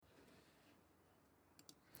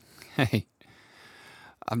Hey,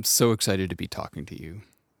 I'm so excited to be talking to you.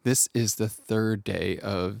 This is the third day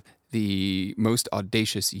of the most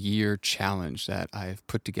audacious year challenge that I've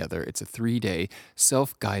put together. It's a 3-day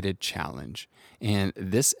self guided challenge. And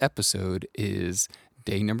this episode is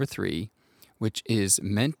day number 3, which is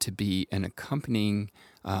meant to be an accompanying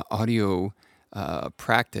audio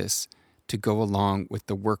practice to go along with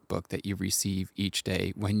the workbook that you receive each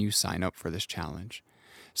day when you sign up for this challenge.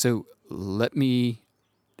 So let me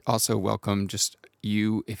also welcome just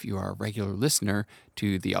you, if you are a regular listener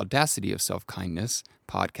to the Audacity of Self Kindness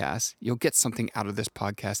podcast. You'll get something out of this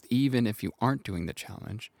podcast even if you aren't doing the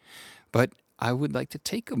challenge. But I would like to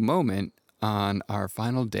take a moment on our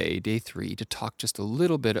final day, day 3, to talk just a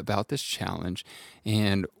little bit about this challenge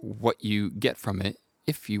and what you get from it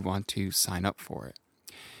if you want to sign up for it.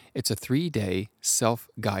 It's a 3-day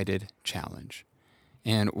self-guided challenge.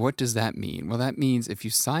 And what does that mean? Well, that means if you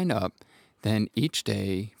sign up, then each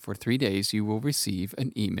day for 3 days, you will receive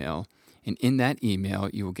an email. And in that email,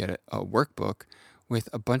 you will get a workbook with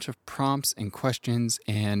a bunch of prompts and questions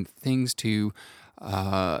and things to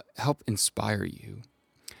help inspire you.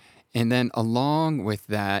 And then along with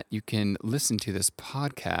that, you can listen to this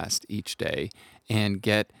podcast each day and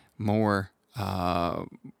get more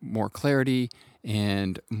clarity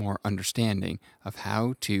and more understanding of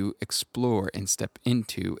how to explore and step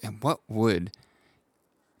into, and what would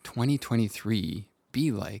 2023 be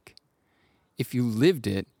like if you lived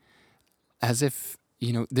it as if,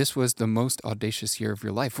 this was the most audacious year of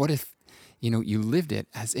your life? What if, you lived it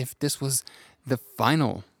as if this was the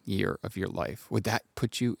final year of your life? Would that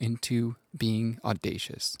put you into being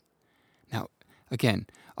audacious? Now, again,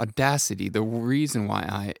 audacity, the reason why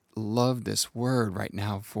I love this word right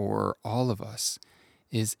now for all of us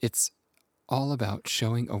is it's all about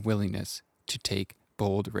showing a willingness to take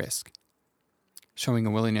bold risk. Showing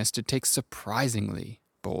a willingness to take surprisingly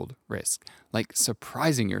bold risk, like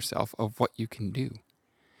surprising yourself of what you can do,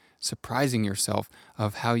 surprising yourself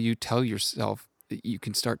of how you tell yourself, you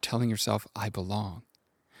can start telling yourself, I belong.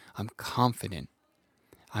 I'm confident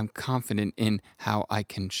in how I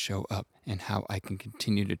can show up and how I can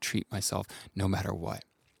continue to treat myself no matter what.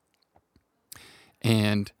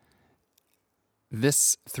 And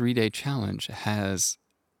this 3-day challenge has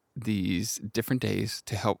these different days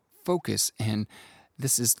to help focus, and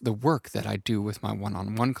this is the work that I do with my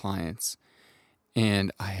one-on-one clients,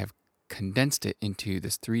 and I have condensed it into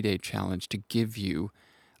this 3-day challenge to give you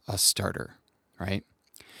a starter, right?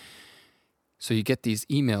 So you get these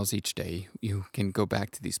emails each day. You can go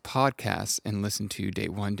back to these podcasts and listen to day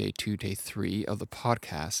 1, day 2, day 3 of the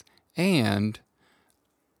podcast, and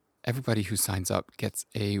everybody who signs up gets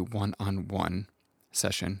a one-on-one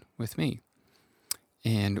session with me.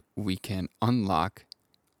 And we can unlock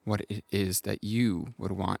what it is that you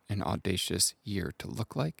would want an audacious year to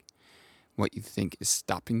look like, what you think is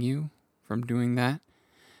stopping you from doing that,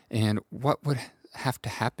 and what would have to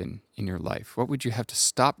happen in your life. What would you have to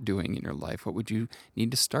stop doing in your life? What would you need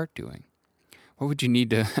to start doing? What would you need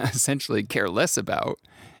to essentially care less about?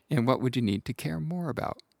 And what would you need to care more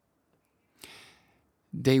about?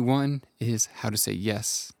 Day 1 is how to say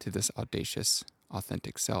yes to this audacious,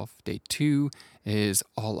 authentic self. Day 2 is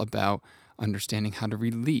all about understanding how to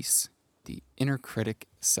release the inner critic,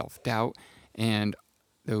 self-doubt, and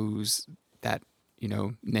those that,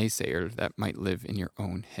 naysayer that might live in your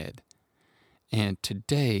own head. And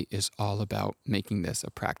today is all about making this a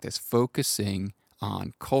practice, focusing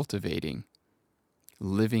on cultivating,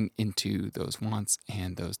 living into those wants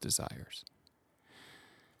and those desires.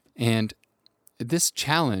 And this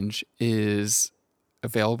challenge is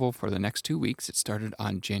available for the next 2 weeks. It started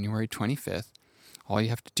on January 25th. All you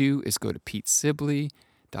have to do is go to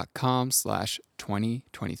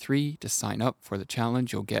petesibley.com/2023 to sign up for the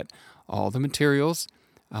challenge. You'll get all the materials.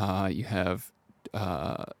 You have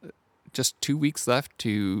just 2 weeks left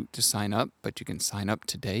to sign up, but you can sign up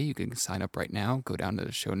today. You can sign up right now. Go down to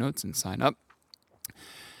the show notes and sign up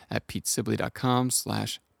at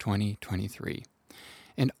petesibley.com/2023.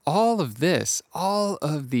 And all of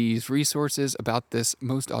these resources about this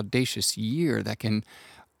most audacious year that can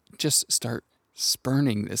just start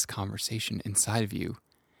spurning this conversation inside of you,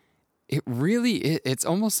 it's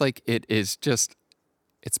almost like it's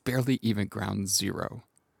barely even ground zero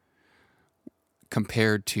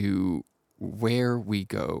compared to where we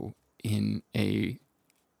go in a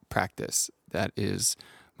practice that is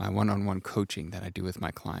my one-on-one coaching that I do with my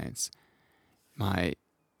clients, my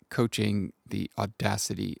coaching, the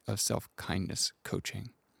Audacity of Self-Kindness coaching.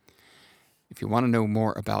 If you want to know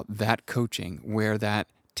more about that coaching, where that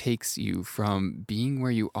takes you from being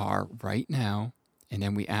where you are right now, and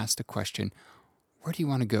then we ask the question, where do you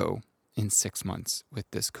want to go in 6 months with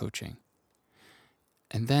this coaching?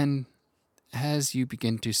 And then as you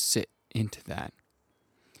begin to sit into that,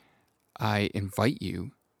 I invite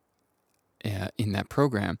you in that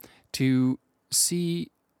program to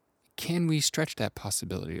see, can we stretch that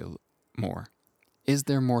possibility more? Is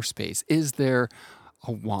there more space? Is there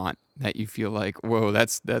a want that you feel like, whoa,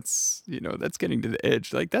 that's getting to the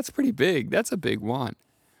edge. Like, that's pretty big. That's a big want.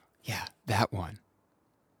 Yeah, that one.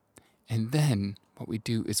 And then what we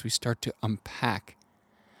do is we start to unpack,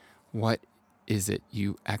 what is it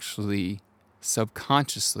you actually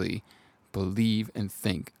subconsciously believe and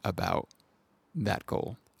think about that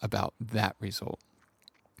goal, about that result.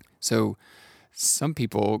 So some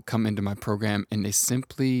people come into my program and they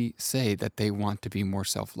simply say that they want to be more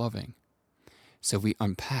self-loving. So we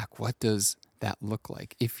unpack, what does that look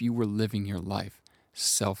like? If you were living your life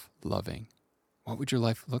self-loving, what would your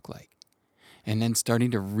life look like? And then starting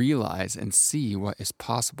to realize and see what is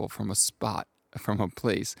possible from a spot, from a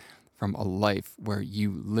place, from a life where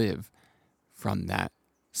you live from that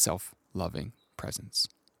self-loving presence.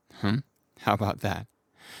 How about that?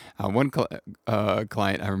 One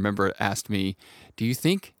client I remember asked me, do you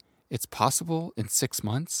think it's possible in 6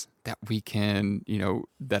 months that we can,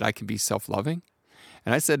 that I can be self-loving?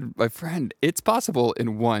 And I said, my friend, it's possible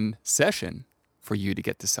in one session for you to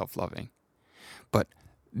get to self-loving. But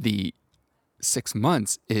the 6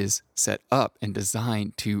 months is set up and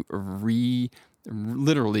designed to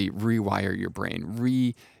literally rewire your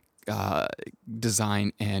brain,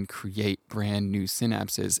 design and create brand new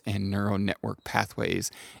synapses and neural network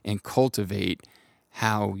pathways, and cultivate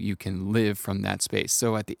how you can live from that space.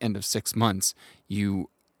 So at the end of 6 months,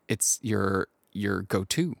 it's your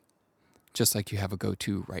go-to, just like you have a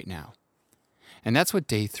go-to right now. And that's what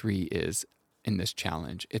day 3 is in this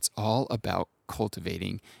challenge. It's all about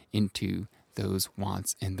cultivating into those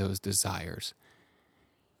wants and those desires.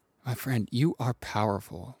 My friend, you are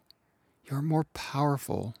powerful. You're more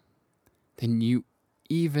powerful than you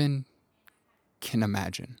even can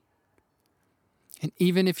imagine. And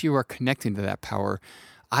even if you are connecting to that power,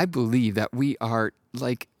 I believe that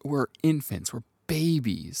we're infants, we're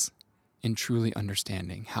babies in truly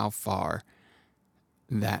understanding how far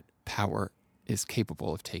that power is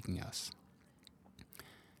capable of taking us.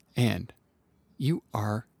 And you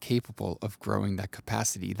are capable of growing that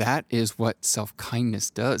capacity. That is what self-kindness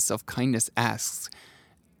does. Self-kindness asks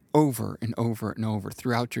over and over and over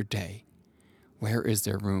throughout your day, where is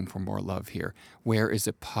there room for more love here? Where is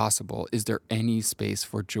it possible? Is there any space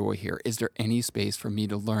for joy here? Is there any space for me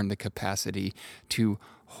to learn the capacity to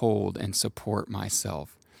hold and support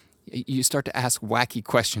myself? You start to ask wacky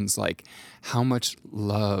questions like, how much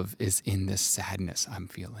love is in this sadness I'm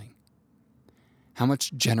feeling? How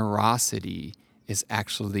much generosity is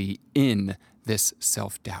actually in this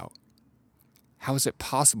self-doubt? How is it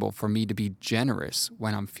possible for me to be generous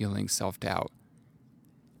when I'm feeling self-doubt?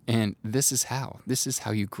 And this is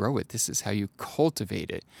how you grow it. This is how you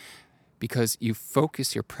cultivate it, because you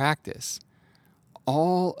focus your practice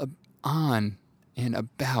all on and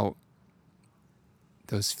about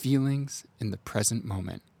those feelings in the present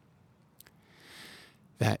moment.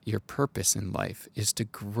 That your purpose in life is to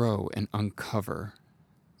grow and uncover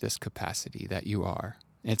this capacity that you are.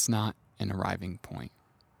 It's not an arriving point.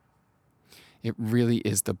 It really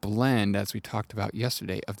is the blend, as we talked about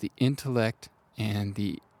yesterday, of the intellect and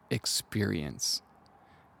the experience.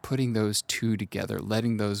 Putting those two together,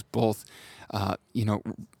 letting those both,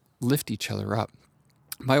 lift each other up.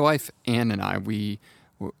 My wife, Ann, and I, we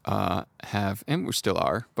have, and we still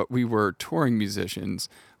are, but we were touring musicians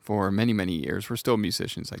for many, many years. We're still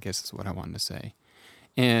musicians, I guess is what I wanted to say.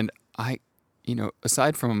 And I,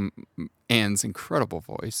 aside from Ann's incredible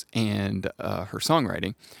voice and her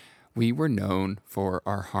songwriting, we were known for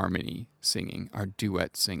our harmony singing, our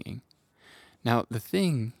duet singing. Now, the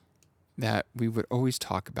thing that we would always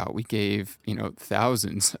talk about, we gave,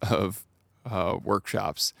 thousands of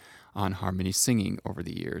workshops on harmony singing over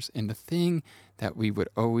the years. And the thing that we would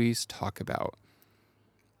always talk about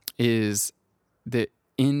is that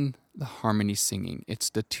in the harmony singing, it's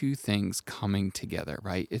the two things coming together,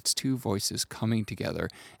 right? It's two voices coming together.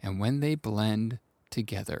 And when they blend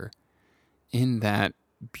together in that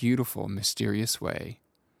beautiful, mysterious way,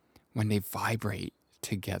 when they vibrate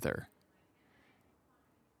together,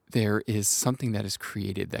 there is something that is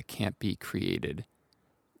created that can't be created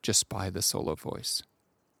just by the solo voice.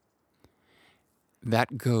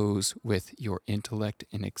 That goes with your intellect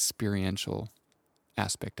and experiential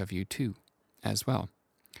aspect of you too, as well.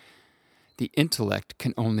 The intellect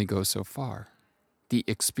can only go so far. The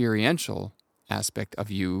experiential aspect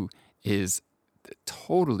of you is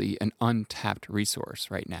totally an untapped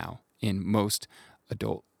resource right now in most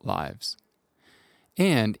adult lives.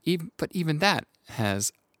 But even that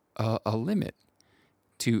has a limit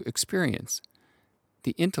to experience.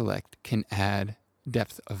 The intellect can add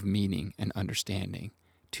depth of meaning and understanding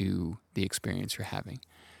to the experience you're having.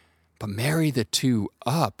 But marry the two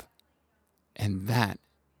up, and that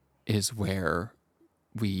is where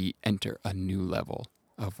we enter a new level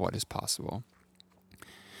of what is possible.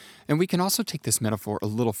 And we can also take this metaphor a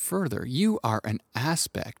little further. You are an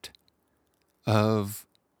aspect of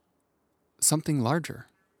something larger.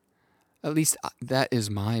 At least that is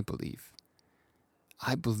my belief.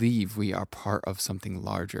 I believe we are part of something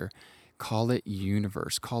larger. Call it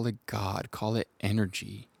universe, call it God, call it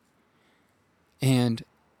energy. And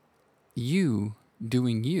you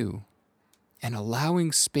doing you and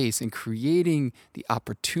allowing space and creating the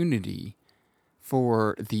opportunity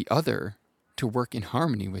for the other to work in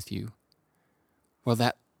harmony with you, well,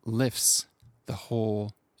 that lifts the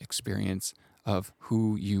whole experience of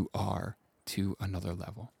who you are to another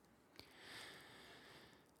level.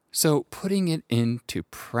 So putting it into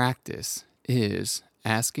practice is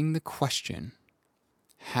asking the question,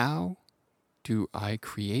 how do I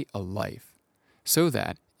create a life so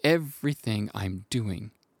that everything I'm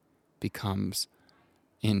doing becomes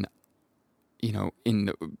in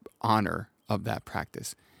honor of that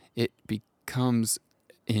practice? It becomes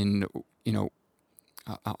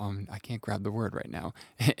I can't grab the word right now.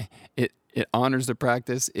 It honors the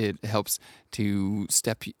practice. It helps to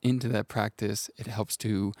step into that practice. It helps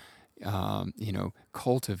to,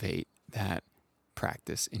 cultivate that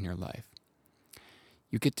practice in your life.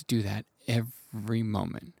 You get to do that every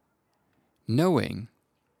moment, knowing,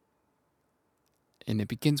 and it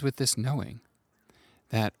begins with this knowing,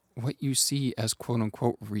 that what you see as quote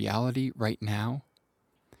unquote reality right now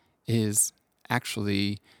is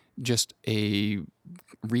actually just a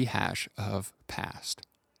rehash of past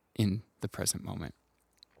in the present moment.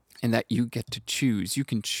 And that you get to choose. You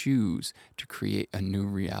can choose to create a new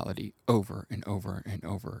reality over and over and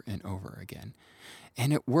over and over again.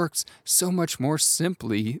 And it works so much more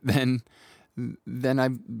simply than I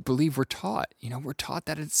believe we're taught. We're taught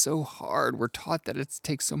that it's so hard. We're taught that it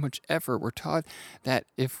takes so much effort. We're taught that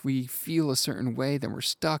if we feel a certain way, then we're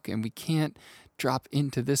stuck and we can't drop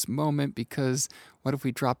into this moment, because what if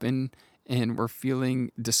we drop in and we're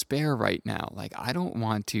feeling despair right now? Like, I don't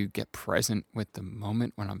want to get present with the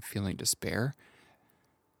moment when I'm feeling despair,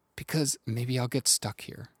 because maybe I'll get stuck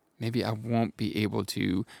here. Maybe I won't be able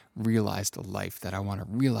to realize the life that I want to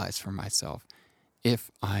realize for myself if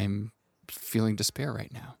I'm feeling despair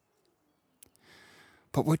right now.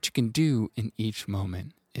 But what you can do in each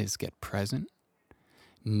moment is get present,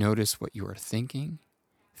 notice what you are thinking,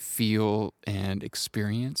 feel and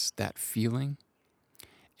experience that feeling,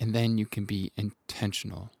 and then you can be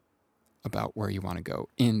intentional about where you want to go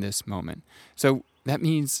in this moment. So that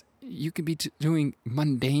means you could be doing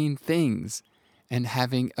mundane things and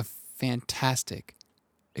having a fantastic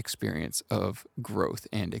experience of growth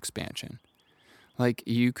and expansion. Like,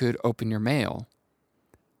 you could open your mail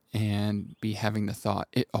and be having the thought,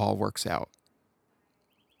 it all works out.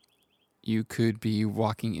 You could be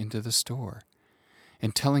walking into the store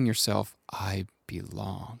and telling yourself, I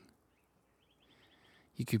belong.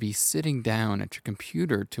 You could be sitting down at your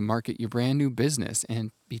computer to market your brand new business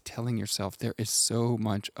and be telling yourself, there is so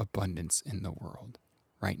much abundance in the world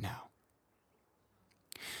right now.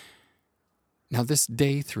 Now, this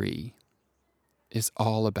day 3 is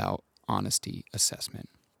all about honesty assessment.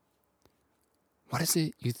 What is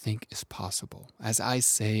it you think is possible? As I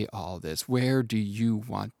say all this, where do you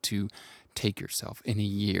want to take yourself in a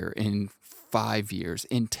year, in 5 years,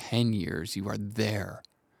 in 10 years? You are there.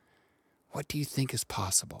 What do you think is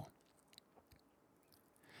possible?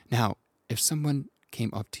 Now, if someone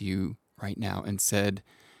came up to you right now and said,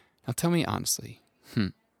 now tell me honestly,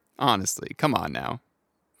 honestly, come on now,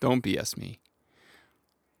 don't BS me.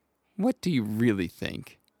 What do you really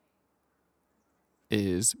think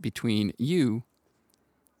is between you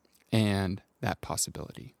and that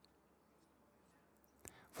possibility?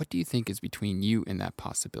 What do you think is between you and that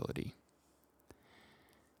possibility?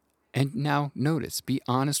 And now notice, be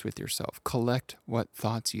honest with yourself. Collect what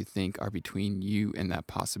thoughts you think are between you and that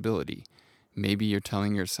possibility. Maybe you're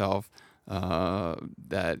telling yourself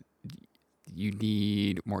that you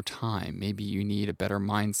need more time. Maybe you need a better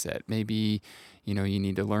mindset. Maybe, you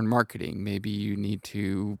need to learn marketing. Maybe you need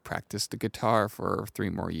to practice the guitar for 3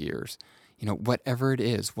 more years. Whatever it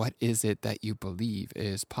is, what is it that you believe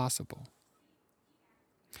is possible?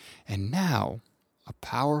 And now, a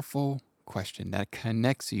powerful question that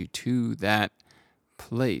connects you to that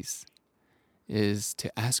place is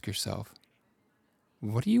to ask yourself,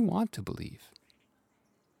 what do you want to believe?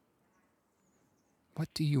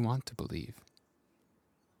 What do you want to believe?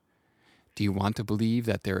 Do you want to believe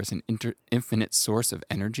that there is an infinite source of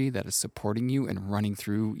energy that is supporting you and running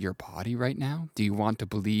through your body right now? Do you want to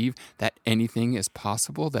believe that anything is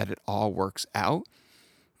possible, that it all works out?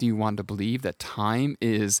 Do you want to believe that time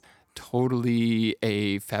is totally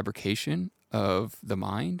a fabrication of the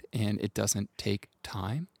mind and it doesn't take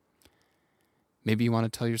time? Maybe you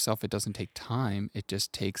want to tell yourself it doesn't take time, it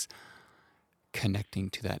just takes connecting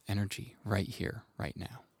to that energy right here, right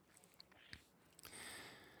now.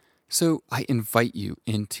 So I invite you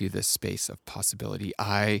into this space of possibility.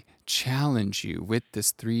 I challenge you with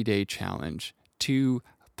this 3-day challenge to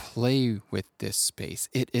play with this space.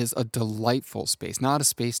 It is a delightful space, not a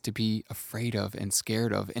space to be afraid of and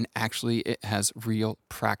scared of. And actually, it has real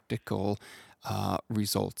practical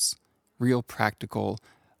results, real practical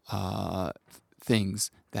things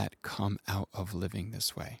that come out of living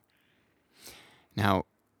this way. Now,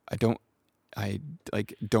 don't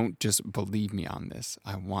just believe me on this.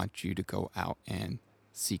 I want you to go out and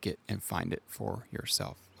seek it and find it for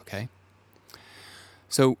yourself, okay?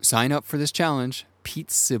 So sign up for this challenge,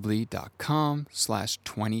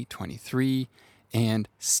 petesibley.com/2023, and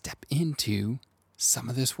step into some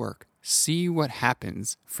of this work. See what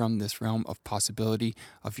happens from this realm of possibility,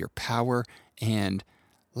 of your power, and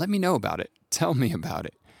let me know about it. Tell me about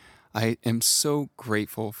it. I am so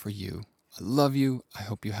grateful for you. I love you. I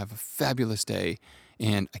hope you have a fabulous day.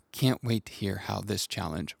 And I can't wait to hear how this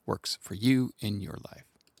challenge works for you in your life.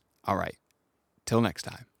 All right. Till next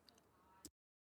time.